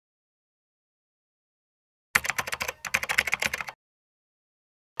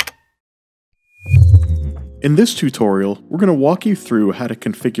In this tutorial, we're going to walk you through how to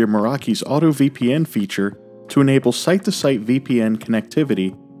configure Meraki's AutoVPN feature to enable site-to-site VPN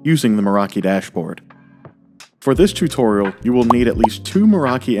connectivity using the Meraki dashboard. For this tutorial, you will need at least 2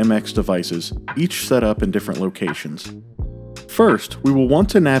 Meraki MX devices, each set up in different locations. First, we will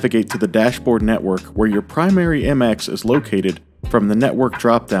want to navigate to the dashboard network where your primary MX is located from the network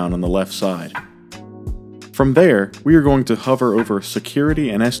dropdown on the left side. From there, we are going to hover over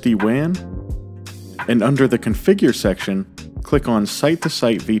Security and SD-WAN, and under the Configure section, click on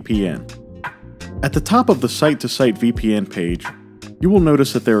Site-to-Site VPN. At the top of the Site-to-Site VPN page, you will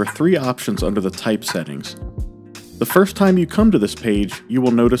notice that there are 3 options under the type settings. The first time you come to this page, you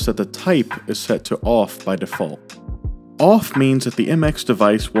will notice that the type is set to Off by default. Off means that the MX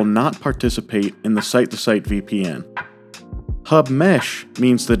device will not participate in the site-to-site VPN. Hub Mesh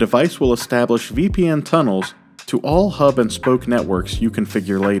means the device will establish VPN tunnels to all hub and spoke networks you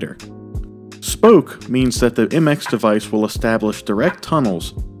configure later. Spoke means that the MX device will establish direct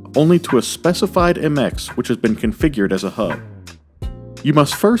tunnels only to a specified MX which has been configured as a hub. You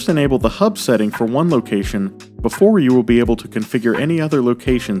must first enable the hub setting for one location before you will be able to configure any other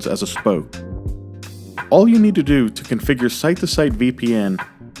locations as a spoke. All you need to do to configure site-to-site VPN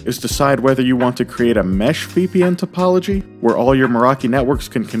is decide whether you want to create a mesh VPN topology where all your Meraki networks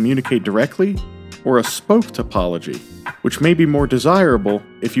can communicate directly, or a spoke topology, which may be more desirable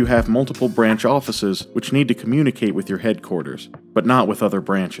if you have multiple branch offices which need to communicate with your headquarters, but not with other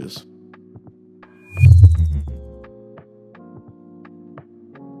branches.